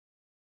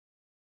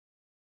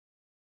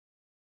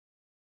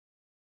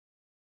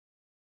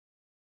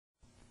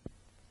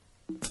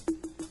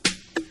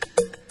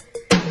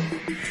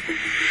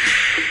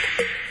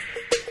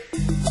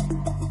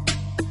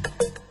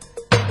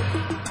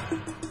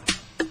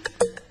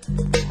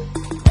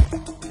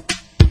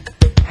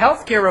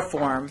Healthcare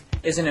reform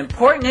is an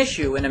important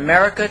issue in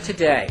America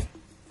today.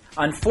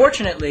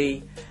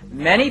 Unfortunately,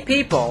 many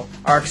people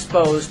are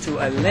exposed to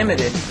a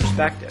limited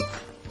perspective.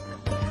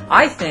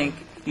 I think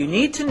you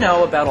need to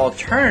know about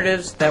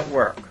alternatives that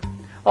work.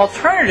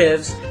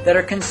 Alternatives that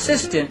are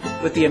consistent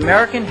with the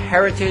American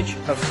heritage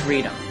of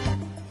freedom.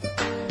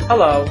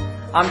 Hello,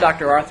 I'm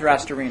Dr. Arthur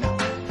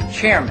Astorino,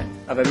 Chairman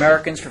of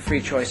Americans for Free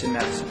Choice in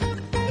Medicine.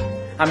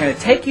 I'm going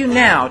to take you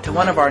now to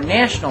one of our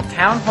national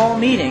town hall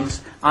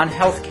meetings on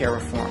healthcare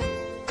reform.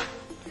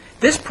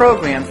 This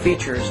program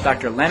features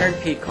Dr. Leonard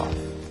Peikoff.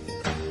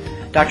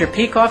 Dr.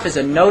 Peikoff is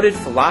a noted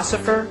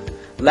philosopher,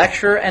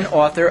 lecturer, and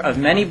author of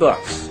many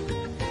books,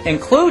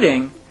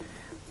 including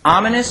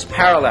Ominous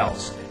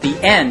Parallels, The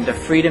End of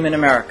Freedom in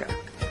America.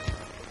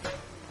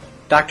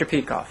 Dr.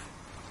 Peikoff.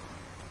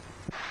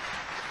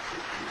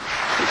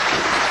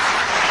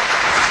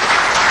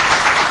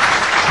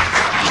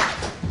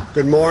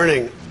 Good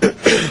morning.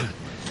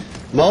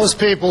 Most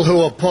people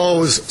who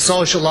oppose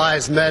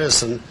socialized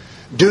medicine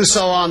do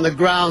so on the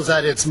grounds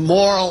that it's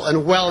moral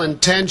and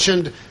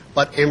well-intentioned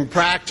but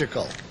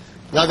impractical.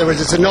 In other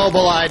words, it's a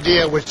noble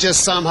idea which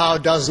just somehow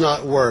does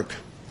not work.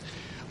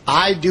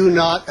 I do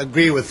not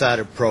agree with that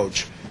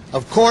approach.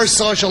 Of course,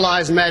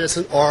 socialized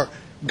medicine or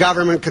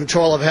government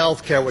control of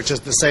health care, which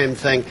is the same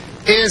thing,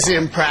 is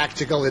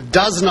impractical. It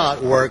does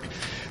not work,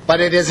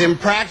 but it is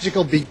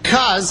impractical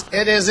because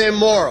it is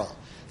immoral.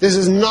 This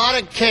is not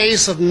a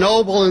case of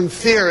noble in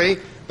theory,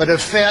 but a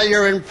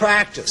failure in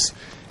practice.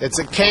 It's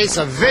a case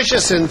of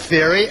vicious in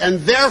theory and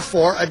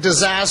therefore a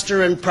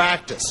disaster in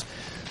practice.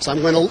 So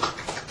I'm going to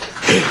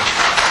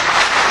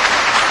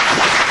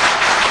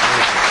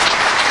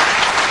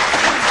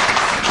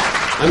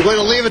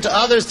leave it to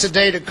others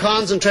today to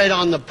concentrate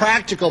on the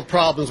practical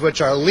problems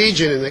which are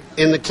legion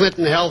in the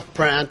Clinton health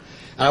plan,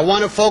 and I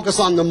want to focus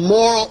on the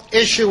moral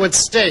issue at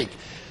stake.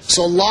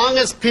 So long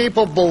as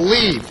people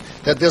believe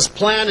that this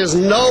plan is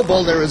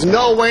noble, there is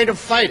no way to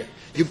fight it.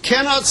 You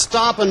cannot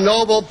stop a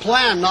noble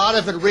plan, not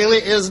if it really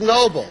is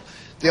noble.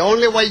 The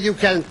only way you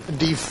can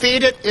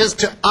defeat it is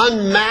to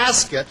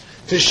unmask it,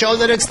 to show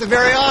that it's the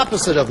very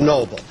opposite of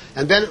noble.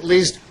 And then at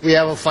least we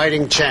have a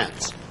fighting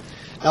chance.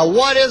 Now,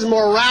 what is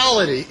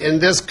morality in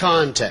this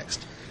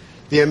context?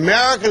 The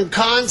American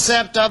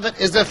concept of it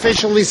is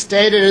officially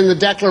stated in the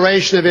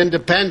Declaration of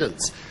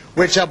Independence,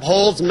 which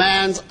upholds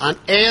man's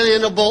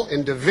unalienable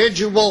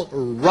individual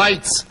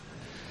rights.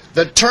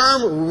 The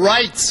term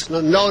rights,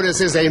 notice,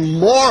 is a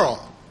moral.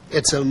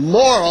 It's a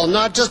moral,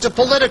 not just a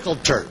political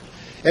term.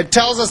 It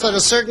tells us that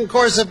a certain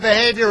course of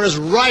behavior is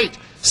right,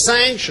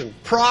 sanctioned,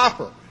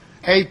 proper,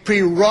 a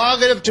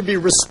prerogative to be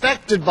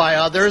respected by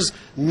others,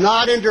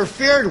 not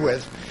interfered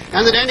with,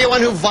 and that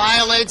anyone who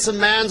violates a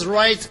man's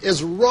rights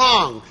is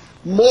wrong,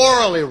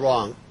 morally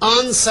wrong,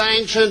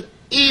 unsanctioned,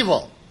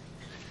 evil.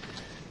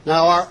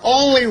 Now, our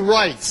only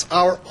rights,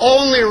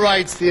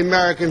 the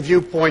American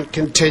viewpoint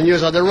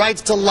continues, are the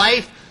rights to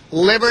life,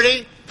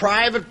 liberty,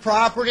 private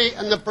property,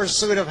 and the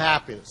pursuit of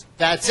happiness.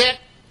 That's it.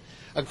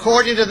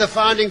 According to the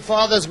Founding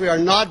Fathers, we are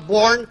not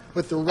born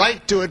with the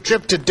right to a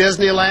trip to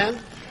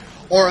Disneyland,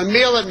 or a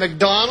meal at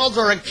McDonald's,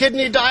 or a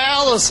kidney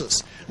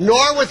dialysis,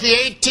 nor with the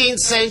 18th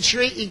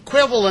century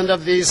equivalent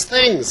of these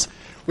things.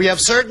 We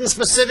have certain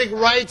specific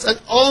rights, and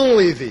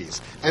only these.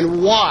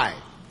 And why?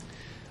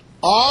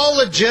 All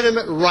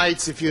legitimate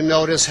rights, if you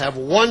notice, have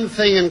one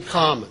thing in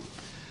common.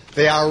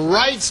 They are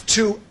rights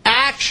to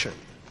action.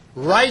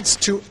 Rights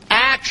to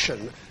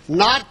action,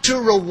 not to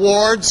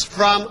rewards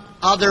from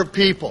other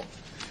people.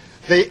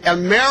 The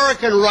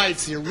American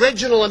rights, the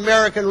original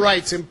American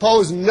rights,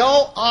 impose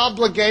no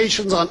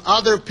obligations on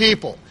other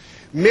people,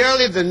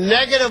 merely the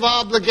negative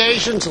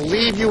obligation to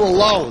leave you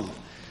alone.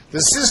 The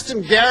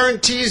system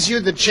guarantees you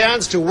the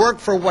chance to work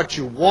for what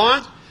you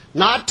want,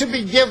 not to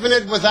be given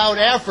it without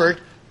effort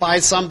by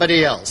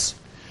somebody else.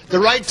 The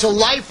right to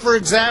life, for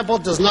example,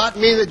 does not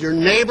mean that your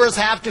neighbors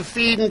have to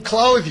feed and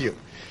clothe you.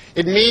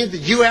 It means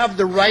that you have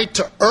the right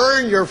to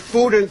earn your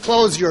food and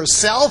clothes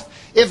yourself,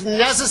 if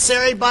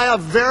necessary, by a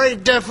very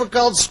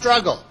difficult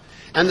struggle,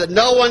 and that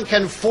no one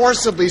can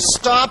forcibly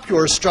stop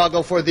your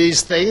struggle for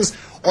these things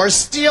or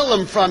steal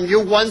them from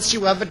you once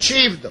you have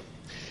achieved them.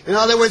 In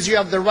other words, you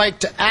have the right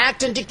to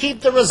act and to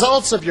keep the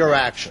results of your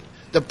action,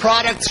 the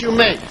products you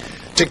make,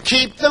 to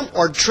keep them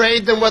or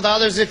trade them with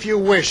others if you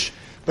wish,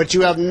 but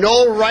you have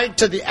no right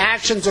to the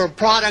actions or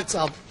products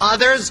of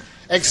others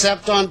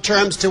except on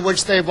terms to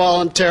which they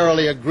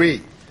voluntarily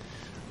agree.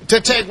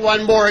 To take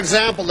one more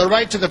example, the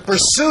right to the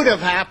pursuit of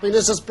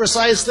happiness is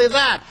precisely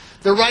that,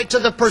 the right to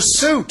the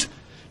pursuit,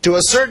 to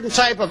a certain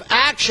type of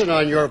action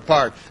on your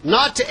part,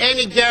 not to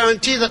any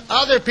guarantee that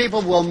other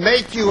people will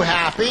make you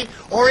happy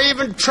or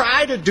even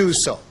try to do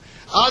so.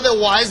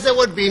 Otherwise, there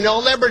would be no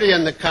liberty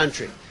in the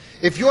country.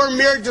 If your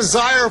mere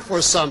desire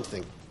for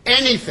something,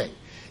 anything,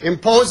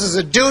 imposes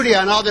a duty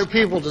on other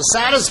people to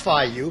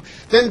satisfy you,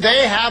 then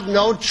they have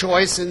no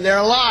choice in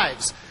their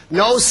lives,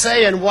 no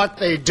say in what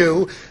they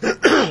do.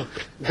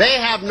 They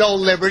have no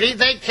liberty.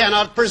 They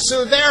cannot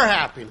pursue their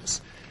happiness.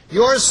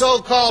 Your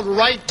so-called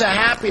right to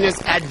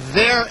happiness at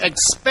their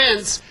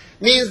expense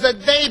means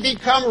that they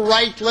become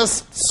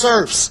rightless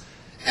serfs.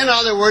 In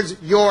other words,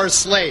 your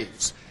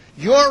slaves.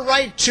 Your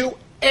right to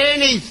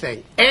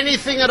anything,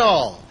 anything at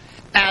all,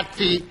 at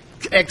the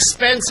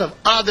expense of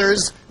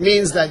others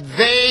means that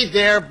they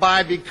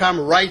thereby become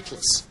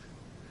rightless.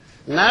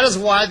 And that is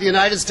why the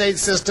United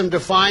States system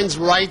defines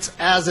rights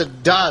as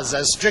it does,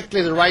 as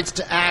strictly the rights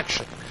to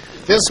action.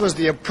 This was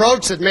the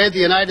approach that made the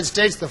United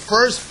States the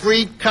first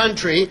free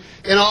country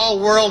in all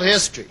world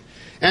history.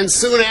 And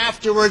soon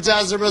afterwards,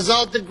 as a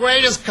result, the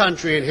greatest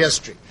country in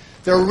history,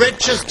 the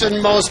richest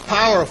and most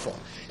powerful.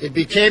 It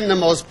became the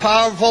most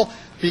powerful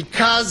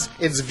because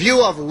its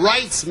view of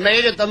rights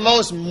made it the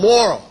most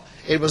moral.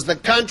 It was the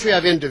country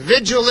of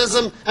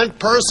individualism and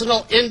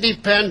personal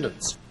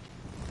independence.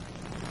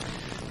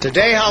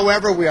 Today,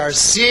 however, we are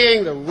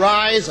seeing the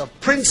rise of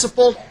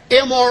principled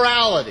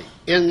immorality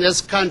in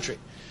this country.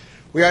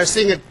 We are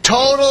seeing a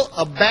total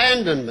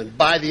abandonment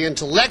by the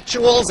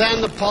intellectuals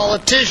and the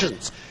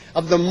politicians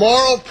of the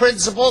moral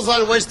principles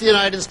on which the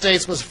United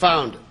States was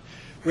founded.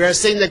 We are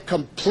seeing the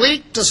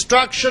complete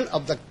destruction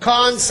of the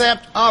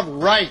concept of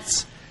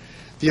rights.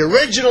 The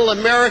original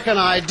American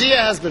idea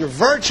has been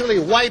virtually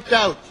wiped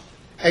out,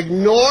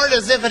 ignored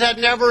as if it had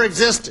never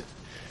existed.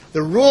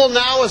 The rule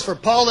now is for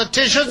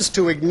politicians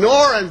to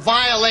ignore and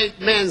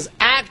violate men's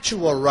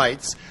actual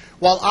rights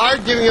while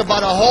arguing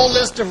about a whole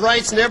list of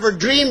rights never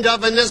dreamed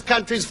of in this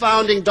country's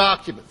founding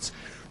documents.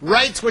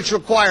 Rights which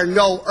require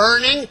no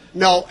earning,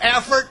 no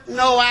effort,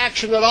 no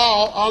action at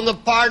all on the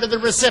part of the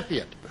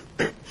recipient.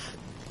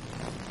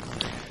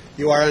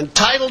 You are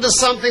entitled to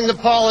something the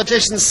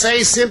politicians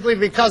say simply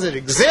because it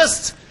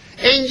exists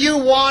and you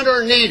want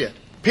or need it,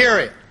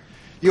 period.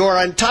 You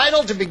are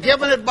entitled to be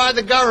given it by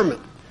the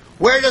government.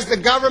 Where does the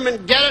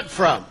government get it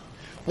from?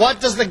 What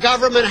does the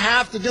government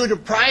have to do to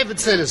private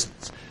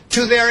citizens,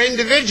 to their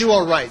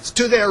individual rights,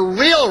 to their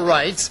real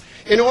rights,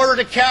 in order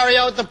to carry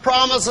out the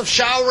promise of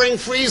showering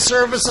free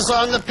services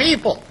on the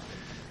people?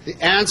 The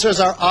answers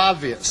are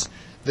obvious.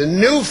 The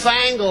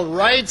newfangled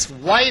rights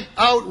wipe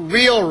out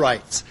real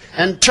rights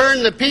and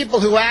turn the people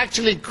who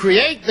actually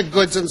create the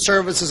goods and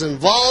services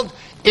involved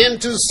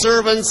into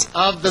servants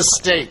of the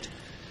state.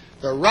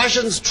 The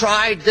Russians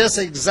tried this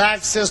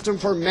exact system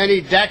for many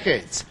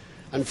decades.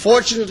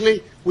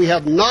 Unfortunately, we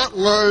have not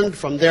learned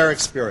from their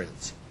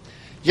experience.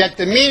 Yet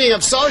the meaning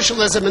of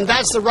socialism, and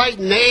that's the right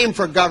name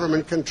for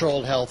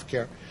government-controlled health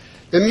care,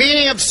 the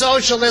meaning of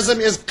socialism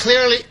is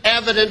clearly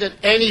evident in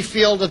any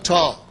field at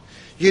all.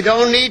 You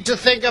don't need to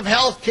think of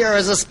health care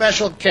as a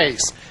special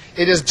case.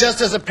 It is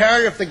just as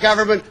apparent if the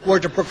government were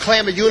to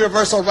proclaim a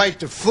universal right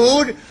to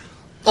food,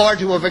 or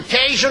to a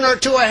vacation, or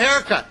to a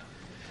haircut.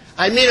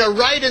 I mean a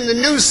right in the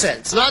new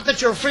sense, not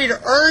that you're free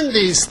to earn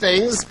these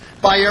things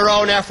by your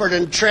own effort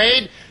and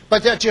trade,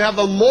 but that you have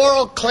a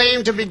moral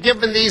claim to be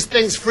given these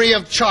things free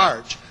of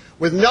charge,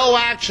 with no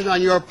action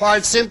on your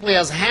part, simply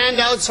as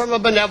handouts from a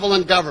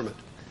benevolent government.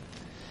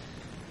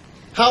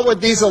 How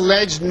would these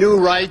alleged new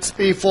rights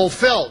be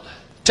fulfilled?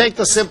 Take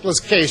the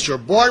simplest case. You're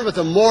born with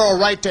a moral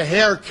right to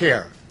hair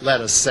care, let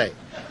us say.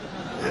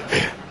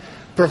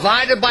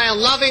 Provided by a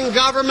loving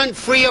government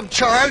free of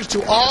charge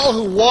to all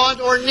who want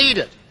or need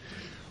it.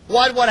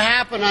 What would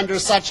happen under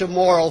such a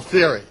moral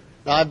theory?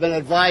 Now, I've been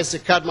advised to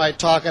cut my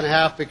talk in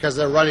half because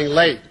they're running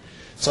late.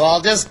 So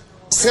I'll just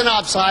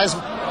synopsize.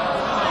 All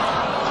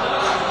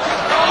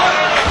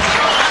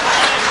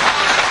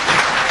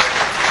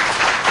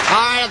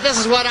right, this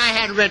is what I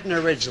had written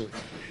originally.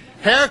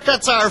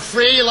 Haircuts are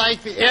free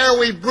like the air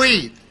we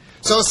breathe.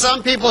 So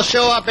some people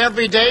show up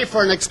every day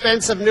for an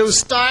expensive new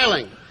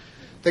styling.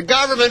 The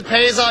government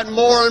pays out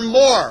more and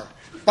more.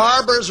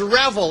 Barbers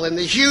revel in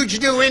the huge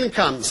new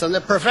incomes, and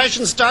the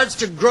profession starts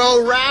to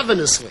grow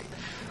ravenously.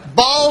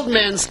 Bald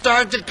men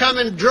start to come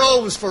in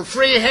droves for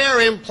free hair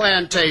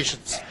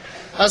implantations.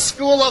 A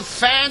school of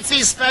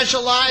fancy,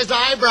 specialized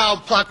eyebrow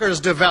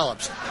pluckers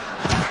develops.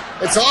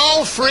 It's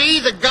all free,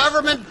 the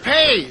government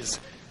pays.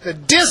 The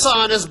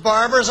dishonest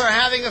barbers are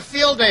having a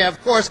field day,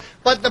 of course,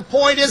 but the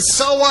point is,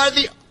 so are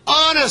the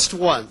honest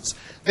ones.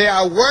 They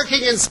are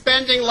working and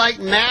spending like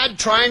mad,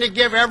 trying to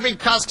give every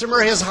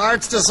customer his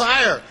heart's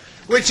desire,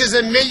 which is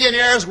 $1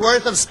 millionaire's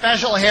worth of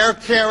special hair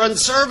care and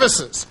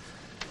services.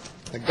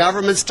 The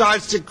government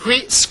starts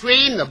to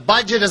scream, the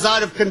budget is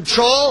out of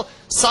control,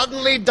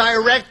 suddenly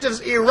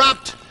directives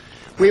erupt.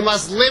 We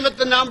must limit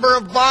the number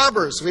of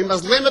barbers, we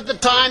must limit the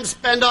time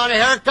spent on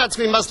haircuts,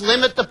 we must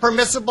limit the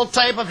permissible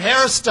type of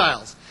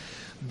hairstyles.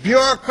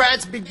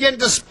 Bureaucrats begin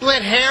to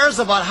split hairs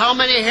about how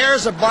many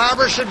hairs a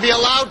barber should be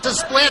allowed to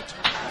split.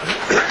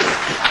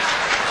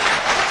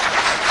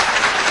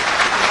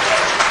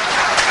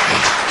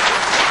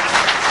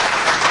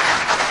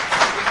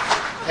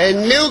 A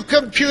new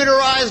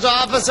computerized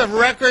office of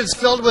records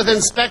filled with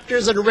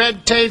inspectors and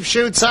red tape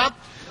shoots up.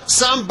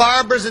 Some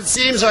barbers, it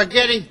seems, are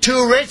getting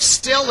too rich.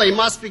 Still, they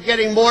must be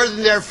getting more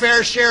than their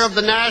fair share of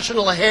the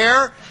national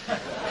hair.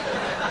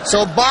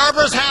 So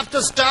barbers have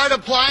to start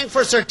applying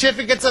for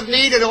certificates of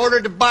need in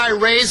order to buy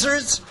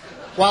razors,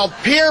 while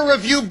peer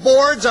review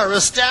boards are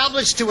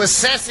established to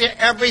assess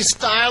every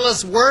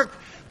stylist's work.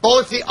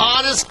 both the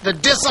honest, the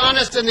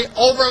dishonest, and the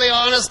overly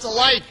honest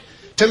alike,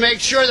 to make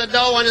sure that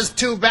no one is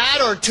too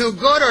bad or too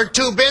good or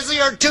too busy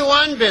or too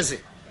unbusy.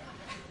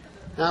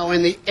 Now,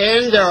 in the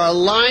end, there are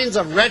lines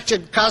of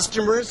wretched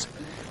customers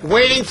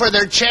waiting for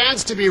their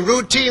chance to be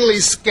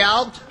routinely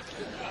scalped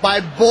by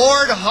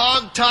bored,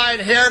 hog-tied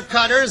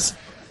haircutters,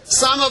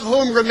 some of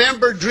whom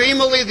remember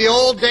dreamily the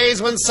old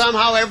days when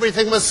somehow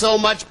everything was so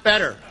much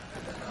better.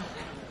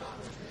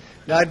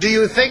 Now, do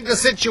you think the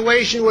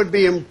situation would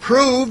be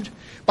improved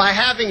by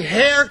having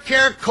hair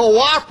care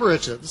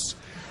cooperatives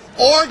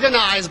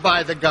organized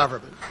by the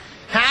government,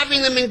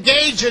 having them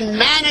engage in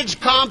managed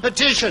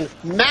competition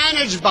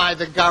managed by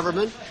the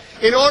government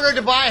in order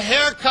to buy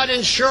haircut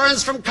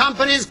insurance from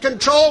companies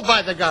controlled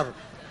by the government?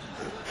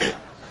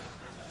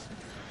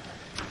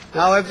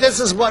 Now, if this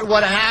is what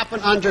would happen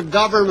under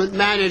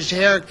government-managed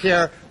hair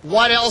care,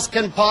 what else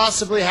can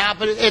possibly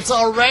happen? It's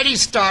already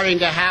starting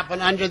to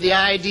happen under the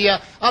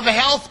idea of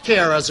health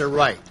care as a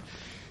right.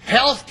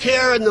 Health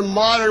care in the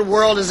modern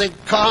world is a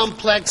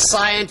complex,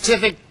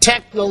 scientific,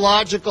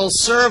 technological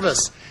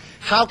service.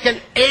 How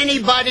can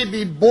anybody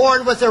be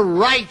born with a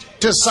right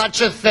to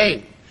such a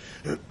thing?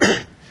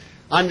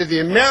 Under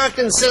the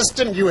American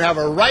system, you have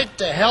a right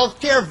to health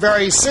care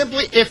very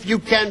simply if you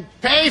can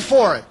pay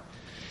for it.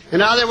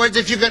 In other words,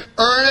 if you can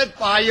earn it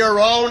by your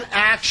own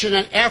action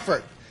and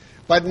effort.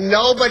 But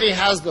nobody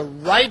has the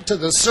right to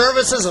the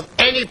services of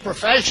any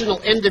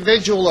professional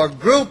individual or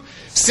group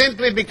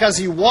simply because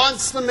he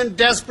wants them and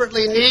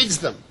desperately needs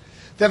them.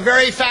 The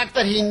very fact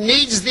that he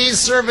needs these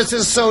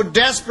services so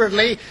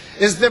desperately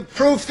is the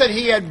proof that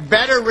he had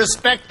better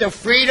respect the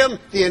freedom,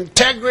 the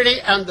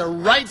integrity, and the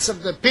rights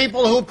of the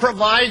people who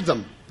provide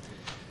them.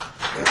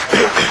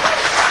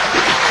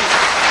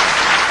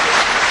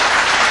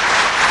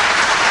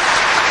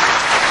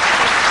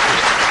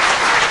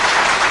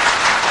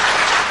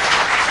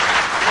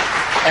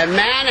 A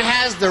man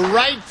has the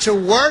right to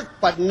work,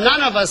 but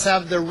none of us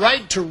have the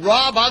right to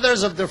rob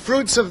others of the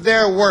fruits of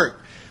their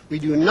work. We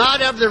do not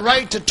have the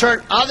right to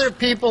turn other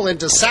people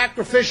into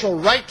sacrificial,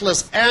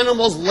 rightless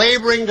animals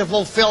laboring to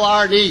fulfill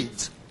our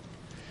needs.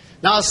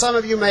 Now, some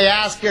of you may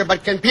ask here,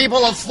 but can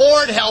people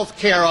afford health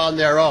care on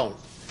their own?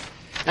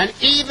 And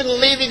even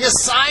leaving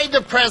aside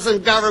the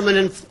present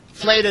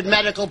government-inflated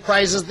medical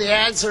prices, the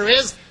answer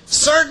is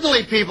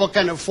certainly people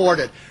can afford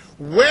it.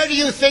 Where do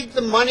you think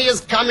the money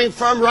is coming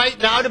from right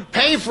now to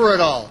pay for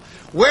it all?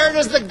 Where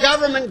does the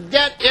government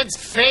get its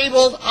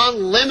fabled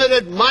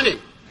unlimited money?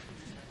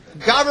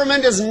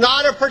 Government is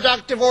not a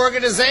productive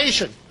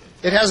organization.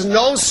 It has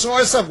no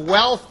source of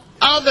wealth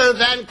other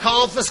than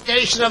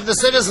confiscation of the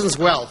citizens'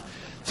 wealth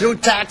through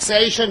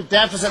taxation,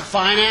 deficit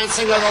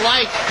financing, or the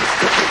like.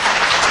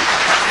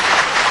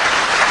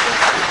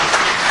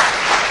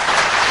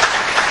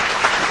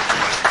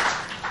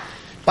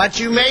 But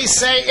you may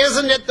say,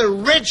 isn't it the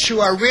rich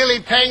who are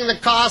really paying the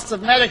cost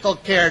of medical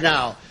care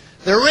now?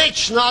 The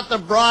rich, not the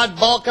broad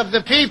bulk of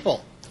the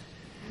people.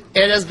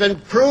 It has been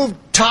proved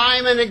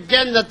time and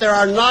again that there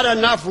are not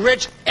enough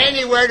rich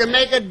anywhere to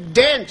make a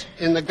dent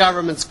in the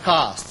government's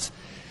costs.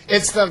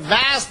 It's the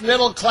vast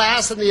middle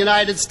class in the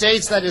United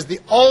States that is the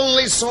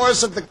only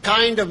source of the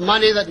kind of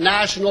money that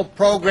national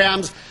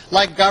programs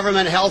like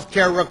government health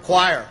care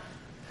require.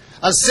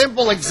 A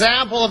simple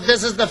example of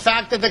this is the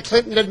fact that the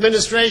Clinton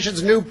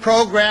administration's new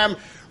program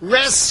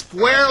rests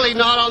squarely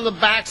not on the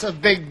backs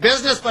of big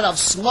business, but of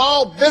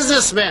small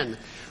businessmen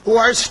who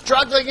are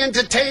struggling in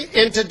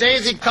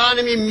today's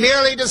economy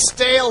merely to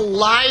stay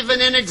alive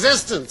and in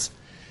existence.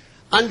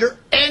 Under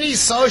any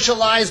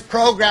socialized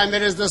program,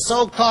 it is the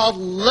so-called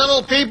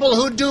little people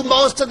who do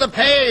most of the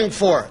paying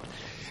for it.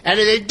 And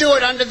they do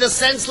it under the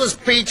senseless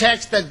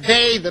pretext that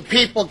they, the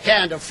people,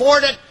 can't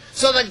afford it,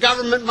 so the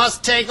government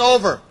must take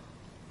over.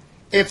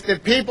 If the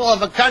people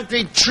of a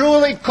country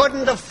truly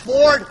couldn't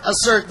afford a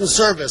certain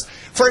service,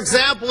 for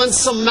example, in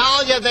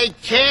Somalia they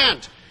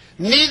can't,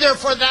 neither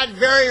for that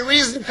very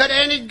reason could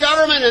any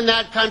government in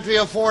that country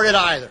afford it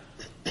either.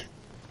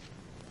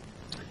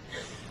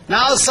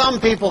 Now, some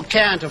people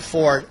can't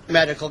afford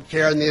medical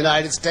care in the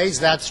United States,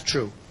 that's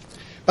true.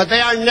 But they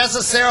are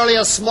necessarily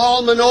a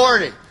small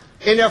minority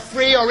in a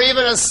free or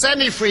even a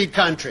semi-free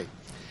country.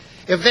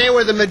 If they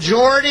were the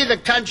majority, the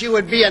country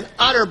would be an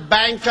utter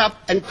bankrupt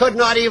and could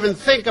not even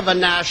think of a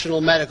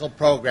national medical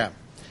program.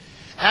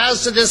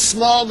 As to this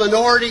small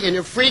minority in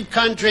a free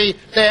country,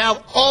 they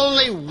have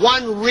only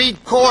one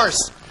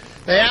recourse.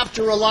 They have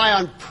to rely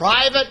on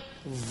private,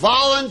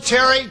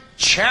 voluntary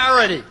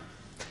charity.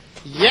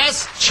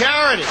 Yes,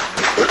 charity.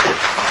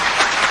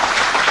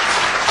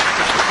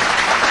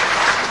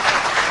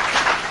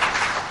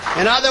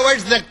 In other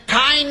words, the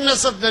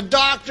kindness of the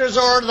doctors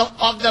or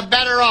of the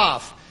better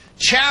off.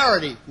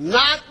 Charity,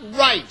 not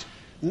right.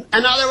 In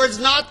other words,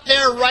 not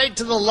their right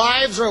to the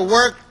lives or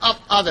work of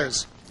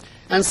others.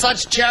 And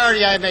such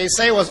charity, I may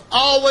say, was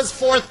always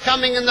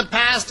forthcoming in the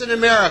past in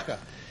America.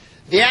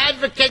 The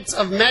advocates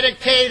of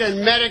Medicaid and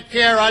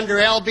Medicare under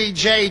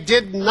LBJ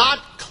did not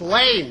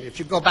claim, if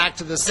you go back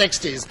to the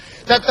 60s,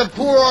 that the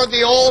poor or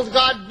the old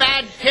got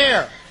bad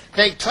care.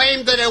 They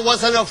claimed that it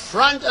was an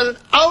affront and an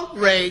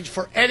outrage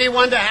for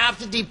anyone to have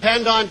to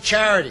depend on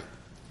charity.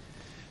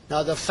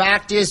 Now, the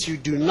fact is, you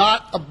do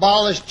not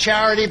abolish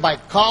charity by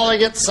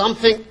calling it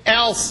something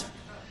else.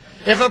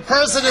 If a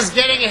person is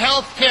getting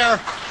health care,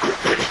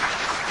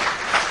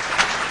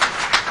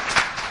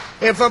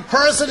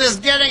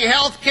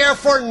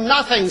 for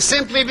nothing,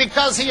 simply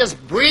because he is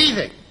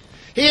breathing,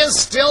 he is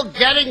still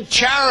getting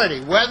charity,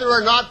 whether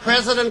or not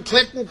President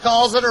Clinton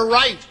calls it a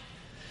right.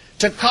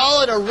 To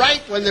call it a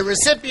right when the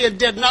recipient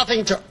did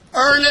nothing to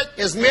earn it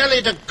is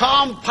merely to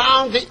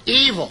compound the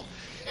evil.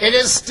 It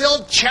is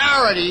still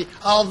charity,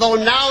 although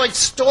now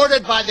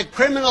extorted by the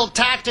criminal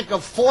tactic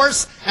of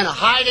force and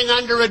hiding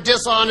under a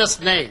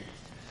dishonest name.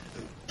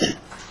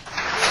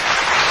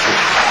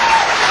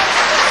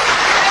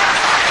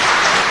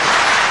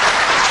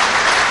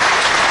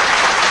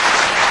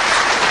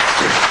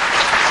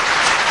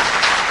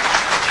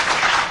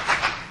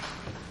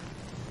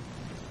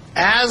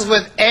 As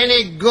with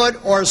any good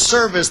or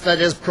service that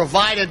is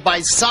provided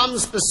by some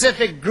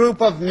specific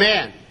group of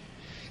men,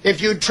 if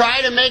you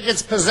try to make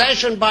its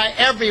possession by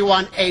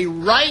everyone a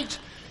right,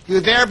 you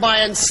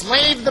thereby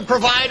enslave the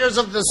providers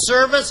of the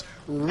service,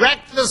 wreck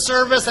the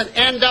service, and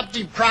end up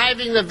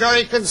depriving the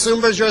very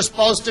consumers you're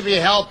supposed to be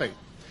helping.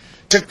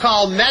 To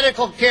call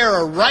medical care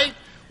a right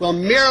will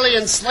merely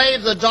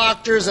enslave the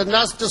doctors and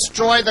thus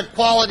destroy the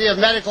quality of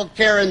medical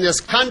care in this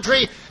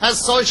country,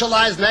 as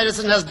socialized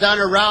medicine has done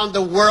around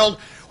the world,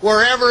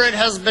 wherever it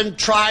has been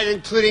tried,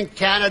 including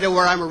Canada,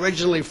 where I'm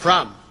originally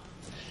from.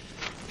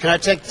 Can I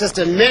take just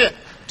a minute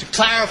to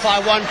clarify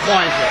one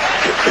point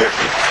here?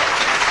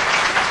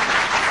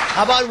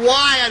 About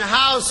why and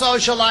how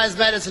socialized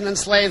medicine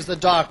enslaves the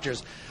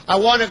doctors. I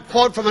want to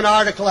quote from an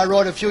article I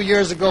wrote a few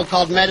years ago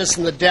called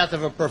 "Medicine, the Death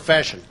of a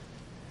Profession."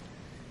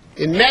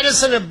 In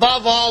medicine,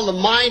 above all, the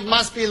mind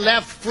must be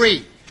left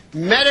free.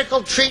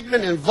 Medical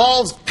treatment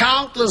involves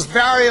countless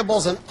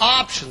variables and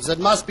options that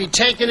must be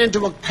taken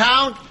into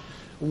account,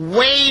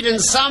 weighed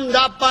and summed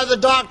up by the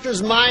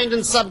doctor's mind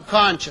and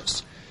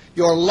subconscious.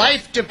 Your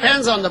life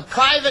depends on the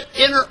private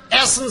inner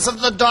essence of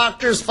the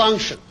doctor's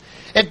function.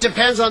 It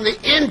depends on the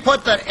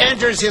input that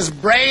enters his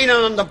brain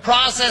and on the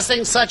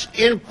processing such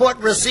input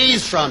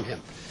receives from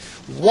him.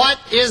 What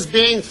is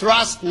being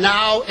thrust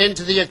now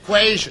into the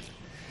equation?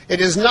 It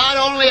is not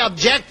only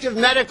objective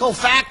medical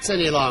facts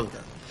any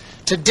longer.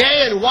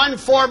 Today, in one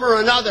form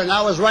or another, and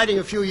I was writing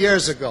a few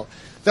years ago,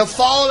 the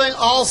following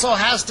also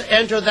has to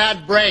enter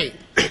that brain.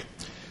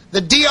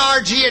 The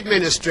DRG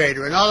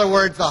administrator, in other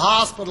words, the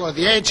hospital or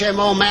the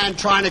HMO man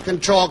trying to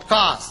control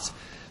costs.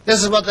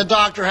 This is what the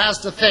doctor has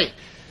to think.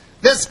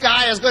 This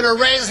guy is going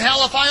to raise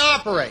hell if I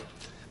operate.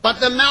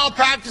 But the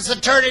malpractice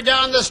attorney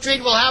down the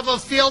street will have a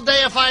field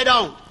day if I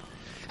don't.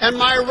 And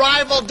my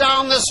rival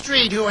down the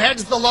street, who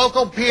heads the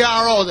local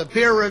PRO, the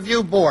peer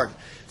review board,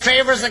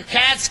 favors a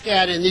CAT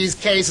scan in these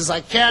cases.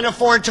 I can't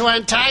afford to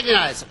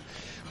antagonize him.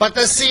 But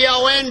the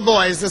CON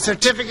boys, the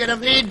Certificate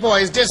of Need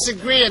boys,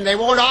 disagree, and they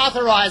won't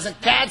authorize a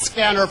CAT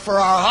scanner for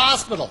our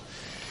hospital.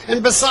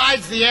 And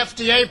besides, the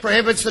FDA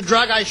prohibits the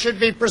drug I should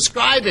be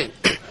prescribing,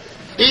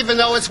 even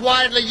though it's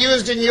widely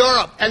used in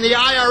Europe, and the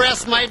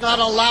IRS might not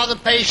allow the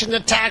patient a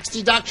tax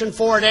deduction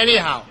for it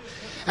anyhow.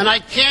 And I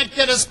can't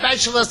get a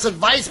specialist's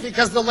advice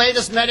because the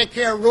latest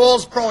Medicare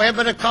rules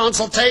prohibit a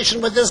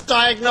consultation with this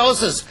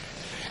diagnosis.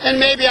 And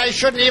maybe I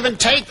shouldn't even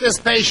take this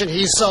patient,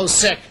 he's so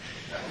sick.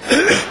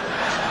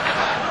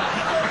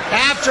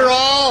 After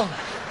all,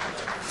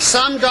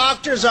 some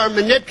doctors are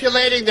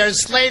manipulating their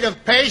slate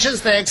of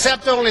patients. They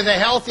accept only the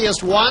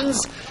healthiest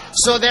ones,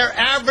 so their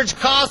average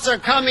costs are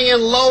coming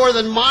in lower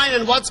than mine,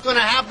 and what's going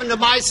to happen to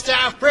my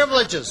staff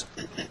privileges?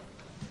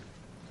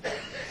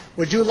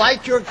 Would you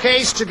like your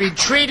case to be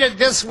treated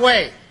this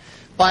way,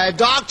 by a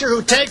doctor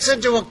who takes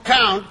into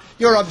account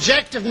your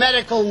objective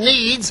medical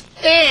needs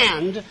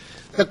and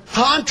the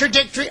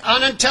contradictory,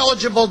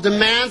 unintelligible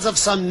demands of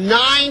some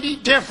 90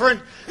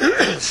 different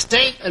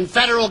state and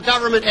federal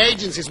government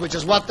agencies, which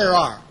is what there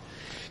are?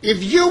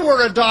 If you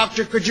were a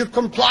doctor, could you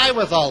comply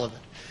with all of it?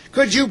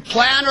 Could you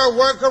plan or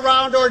work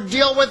around or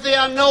deal with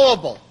the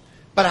unknowable?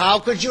 But how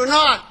could you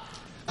not?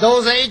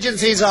 Those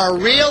agencies are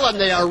real, and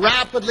they are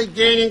rapidly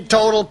gaining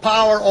total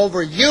power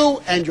over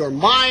you and your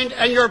mind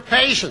and your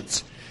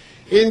patients.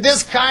 In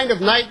this kind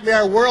of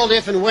nightmare world,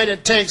 if and when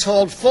it takes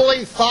hold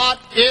fully, thought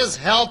is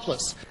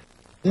helpless.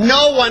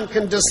 No one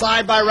can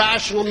decide by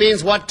rational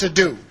means what to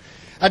do.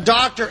 A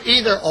doctor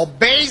either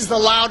obeys the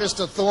loudest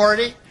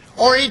authority,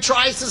 or he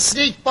tries to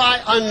sneak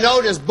by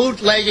unnoticed,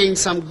 bootlegging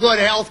some good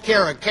health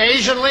care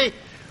occasionally,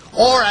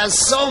 or, as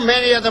so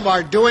many of them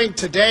are doing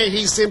today,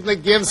 he simply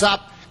gives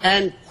up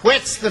and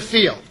quits the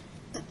field.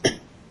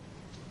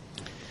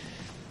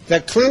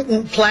 The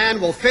Clinton plan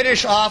will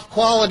finish off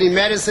quality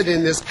medicine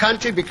in this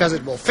country because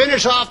it will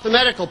finish off the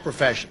medical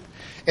profession.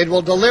 It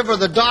will deliver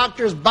the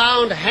doctors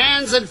bound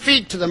hands and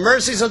feet to the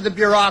mercies of the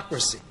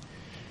bureaucracy.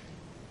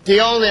 The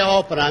only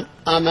hope, and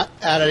I'm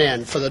at an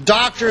end, for the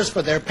doctors,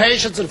 for their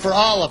patients, and for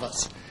all of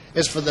us,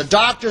 is for the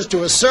doctors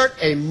to assert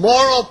a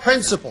moral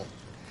principle.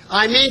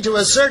 I mean to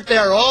assert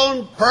their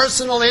own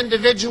personal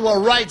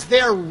individual rights,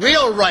 their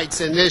real rights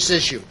in this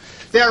issue.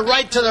 Their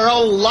right to their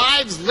own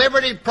lives,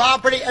 liberty,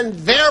 property, and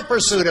their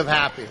pursuit of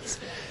happiness.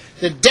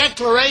 The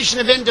Declaration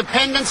of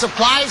Independence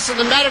applies to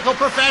the medical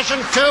profession,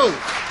 too.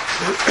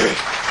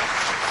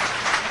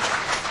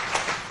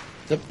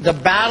 The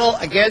battle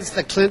against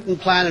the Clinton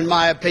plan, in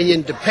my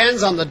opinion,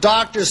 depends on the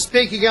doctors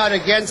speaking out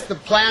against the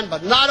plan,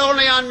 but not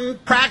only on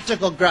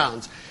practical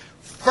grounds.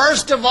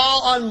 First of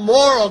all, on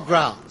moral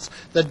grounds.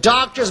 The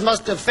doctors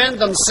must defend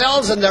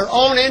themselves and their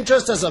own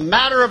interest as a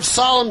matter of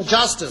solemn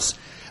justice,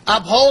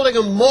 upholding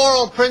a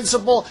moral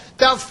principle,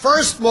 the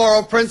first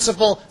moral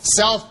principle,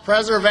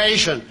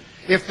 self-preservation.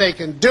 If they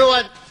can do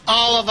it,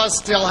 all of us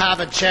still have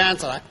a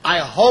chance. I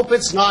hope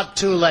it's not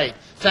too late.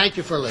 Thank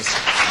you for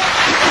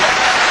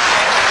listening.